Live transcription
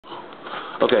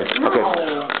Okay.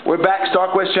 We're back,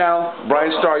 StarQuest channel. Brian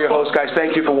Starr, your host, guys.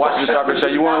 Thank you for watching the StarQuest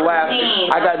channel. You want to laugh?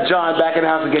 I got John back in the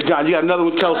house again. John, you got another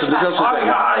one, Kelsey.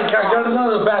 I got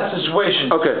another bad situation.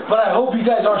 Okay. But I hope you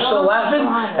guys aren't still laughing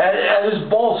at his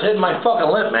balls hitting my fucking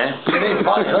lip, man. It ain't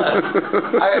funny.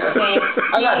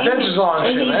 I got dentures on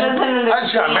and shit, man. I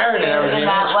just got married and everything.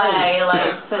 That way,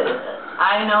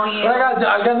 I know you. But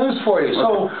I got news for you.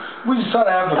 So we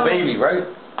decided to have a baby, right?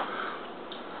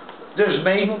 There's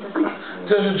me.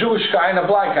 There's a Jewish guy and a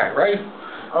black guy, right?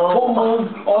 Full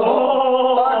moon. 5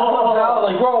 months out,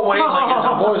 like we're all waiting, like it's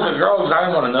the boys and girls. I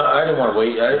didn't want to know. I didn't want to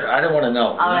wait. I didn't want to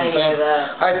know. I hear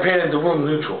that. I painted the room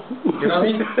neutral. You know what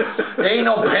I mean? There ain't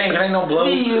no pink, there ain't no blue.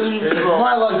 It's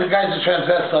my luck. The guy's a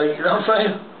transvestite. You know what I'm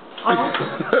saying?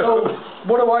 So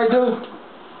what do?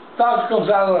 Doc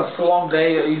comes out of a long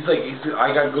day. He's like,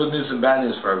 I got good news and bad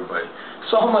news for everybody.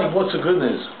 So I'm like, what's the good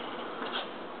news?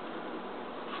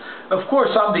 Of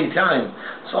course, I'm the Italian,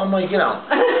 so I'm like,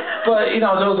 but,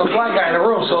 there was a black guy in the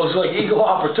room, so it was like equal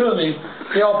opportunity.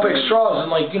 They all picked straws and,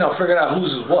 figured out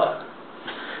whose is what.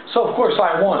 So, of course,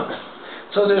 I won.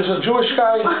 So there's a Jewish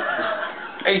guy,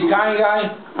 a Italian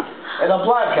guy, and a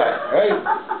black guy, right?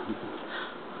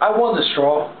 I won the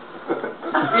straw.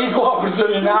 Equal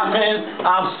opportunity now, man.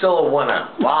 I'm still a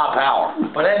winner. Raw power.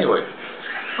 But anyway,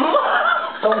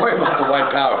 don't worry about the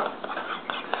white power.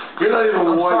 You're not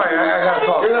even one. Sorry, I gotta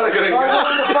talk. You're not gonna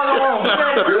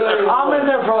I'm in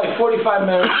there for like 45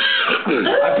 minutes.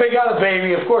 I pick out a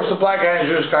baby. Of course, the black guy and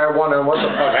Jewish guy are wondering what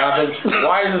the fuck happened.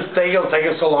 Why is this Dago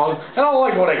taking so long? I don't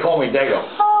like when they call me Dago.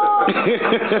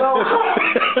 So,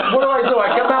 what do?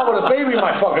 I come out with a baby in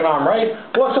my fucking arm, right?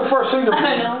 What's the first thing the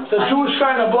Jewish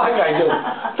guy and the black guy do?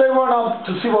 They run up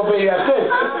to see what baby I did.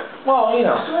 Well,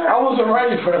 I wasn't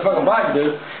ready for the fucking black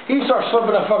dude. He starts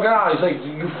slipping the fucking out. He's like,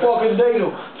 you fucking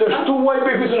Dago. There's 2 white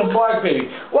babies and a black baby.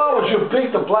 Why would you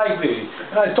pick the black baby?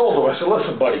 And I told him, I said,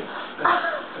 listen, buddy,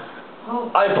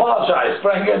 I apologize,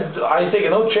 but I ain't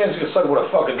taking no chance to get stuck with a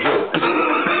fucking Jew.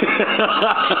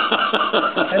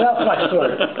 And that's my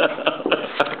story.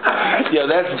 Yeah,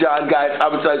 that's John, guys.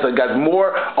 I'm going to tell you something, guys.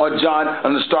 More on John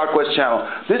on the StarQuest channel.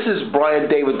 This is Brian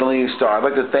David, the Leading Star. I'd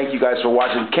like to thank you guys for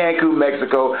watching Cancun,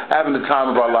 Mexico, having the time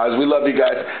of our lives. We love you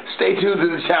guys. Stay tuned to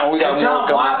the channel. We got more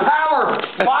coming. Power!